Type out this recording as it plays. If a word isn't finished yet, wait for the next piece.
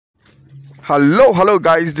Hello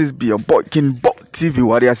guys, this be your boy King Boat TV.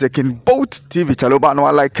 What I say King Boat TV. Chaloba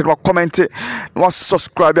no like it, no comment it, no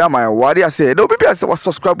subscribe my what I say. No baby I say was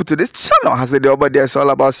subscribe to this channel. I said the over there it's all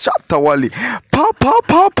about Shatta wale.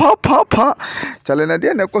 Pa. Challenge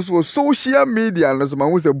there na cause social media no so man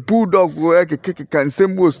who say Bulldog work can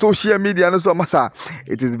same social media no so massa.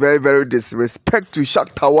 It is very disrespect to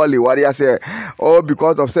Shatta wale. What I say all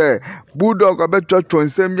because of say Bulldog about to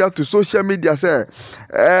transcend to social media say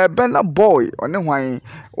Burna boy on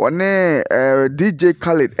DJ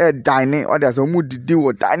Khaled dine or there's a mood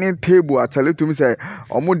deal dining table actually to me say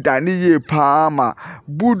omu dine ye palma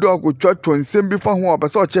Bulldog would try to send before one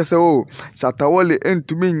but so chess Shatta wale and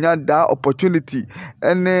to me that opportunity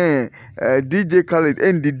and DJ Khaled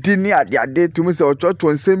and the dine at their day to me say or try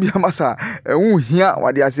to send me massa and here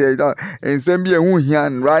what they say and send me here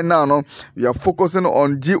right now no we are focusing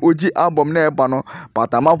on GOG album ne bano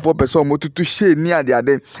but I'm for person to share near their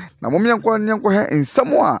day na mommy in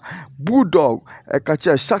someone Bulldog catch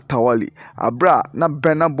a Shatta wale abra na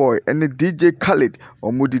Burna boy and the DJ Khaled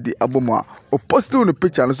or mudi album or post on the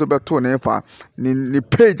picture and so back to ni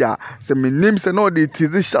page say me name say no the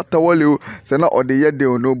is Shatta wale say not or the year they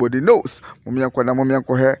nobody knows mommy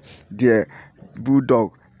here dear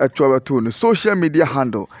Bulldog actually to social media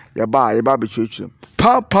handle ya ba be church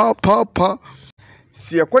pa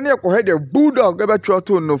si akwani akohe the Bulldog ebe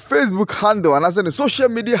to no Facebook handle and as the social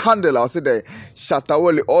media handle I say the Shatta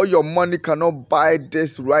wale all your money cannot buy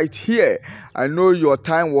this right here. I know your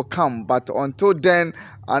time will come but until then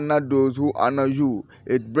honor those who honor you.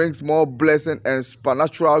 It brings more blessing and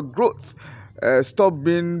supernatural growth. Stop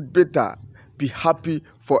being bitter. Be happy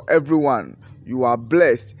for everyone. You are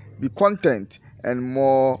blessed. Be content and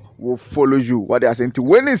more will follow you. What they are saying to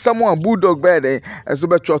when someone Bulldog bed and so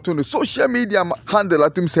better to the social media handle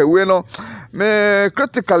at him say we no me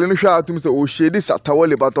critical in shout to me say oh shady Shatta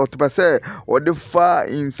wale but to say or the far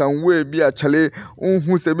in some way be actually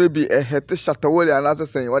who say maybe a hate Shatta wale and as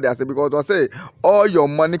saying what they are saying because I say all your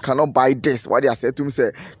money cannot buy this. What they are saying to me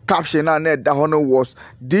say caption and that honor was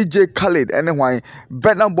DJ Khaled anyway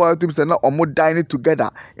Burna boy to me say no omo dining together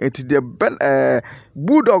into the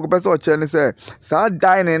Bulldog person channel say sa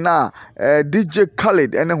dining DJ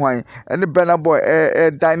Khaled anyway and the Burna boy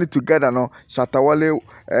dining together no Shatta wale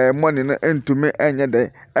money no into me day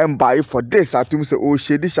and buy for this I to say oh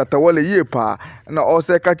shady Shatta wale ye pa and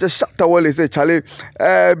also catch Shatta wale say Charlie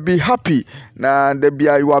be happy na the be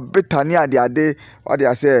you are better near the day what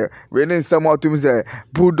they say when someone to me say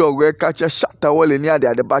Bulldog we catch Shatta wale near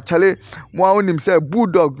the day but Charlie one him say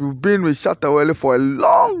Bulldog you've been with Shatta wale for a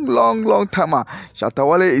long time. Shatta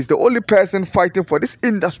wale is the only person fighting for this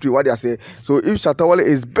industry what they say. So if Shatta wale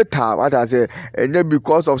is better what I say and then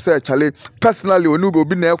because of say Charlie personally when you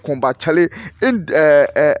be near combat Charlie in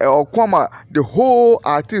or Kwama the whole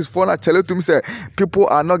artist for na Charlie to me say people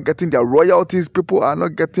are not getting their royalties, people are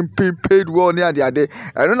not getting paid well near the day.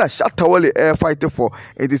 I don't know Shatta wale fighting for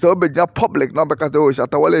it is all be public not because the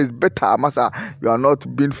Shatta wale is better massa you are not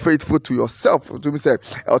being faithful to yourself to me say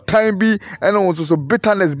time be and also so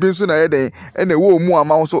bitterness being so na day and wo mu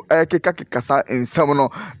ama so kekasa in some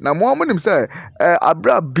na mo him say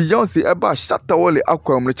abra Beyonce eba Shatta wale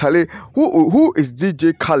akwam Charlie who is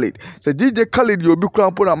DJ Khaled. So DJ Khaled you be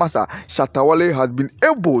crampo na massa Shatta wale has been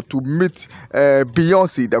able to meet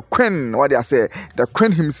Beyonce the queen what they say the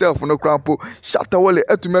queen himself no crampo Shatta wale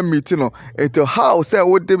etume meeting no into how say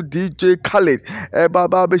what the DJ Khaled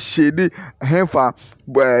baba be shady hemfa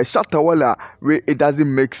Shatta wale we it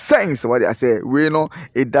doesn't make sense what they say we know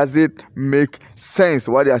it doesn't make sense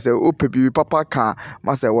what they say oh baby papa can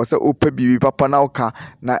massa was say oh baby papa now can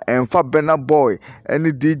na emfa Burna boy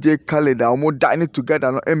any DJ Khaled almost dining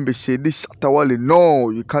together no embe shady Shatta wale no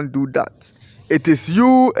you can't do that. It is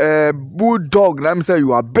you, Bulldog. Let me say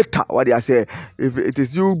you are better. What they say? If it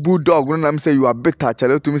is you, Bulldog, let me say you are better.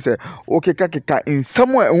 Tell to me say, okay, in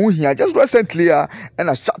somewhere here just recently, and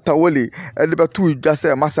a Shatta wale, and the two just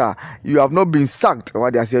say, Massa, you have not been sacked.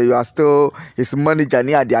 What they say? You are still his manager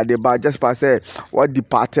near the but just by say what the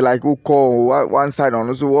party like who call one side on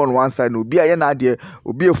also on one side no be a idea,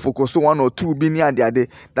 will be a focus one or two be near the day.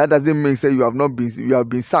 That doesn't mean say you have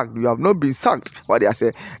been sacked. You have not been sacked. What they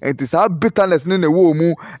say? And it is our bitterness. And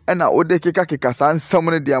ode keka san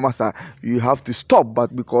someone dia masa you have to stop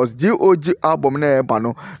but because GOG album na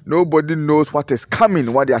bano nobody knows what is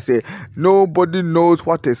coming what they say nobody knows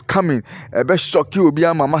what is coming ebe shock you obi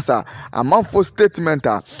ama masa a manful statement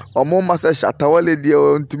omo masa Shatta wale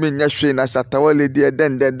dia ntimi nya hwe na Shatta wale dia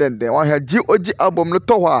den one here GOG album no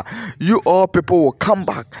to you all people will come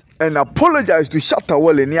back and apologize to Shatta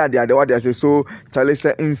wale near the what they say. So Charlie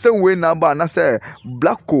said in some way number and I say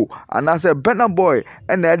Blacko and I say Burna Boy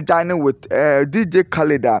and they're dining with DJ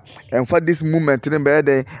Khaled and for this moment in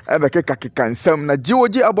the ever can some na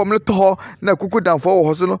GOG album to na kuku down for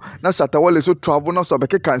hosono na Shatta wale so travel na so be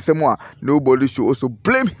can some nobody should also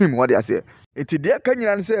blame him what they say. It's there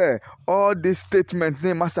can say all this statement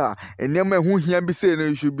name massa and near who here be saying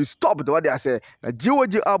you should be stopped what they say. Na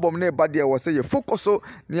GOG album ne bad there was say you focus so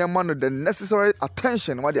near man the necessary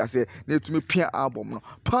attention what they say need to me peer album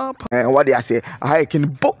no and what they say I can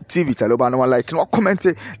book TV taloba no like no comment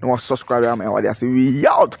no subscribe and what they say we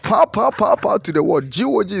out to the world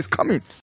GOG is coming.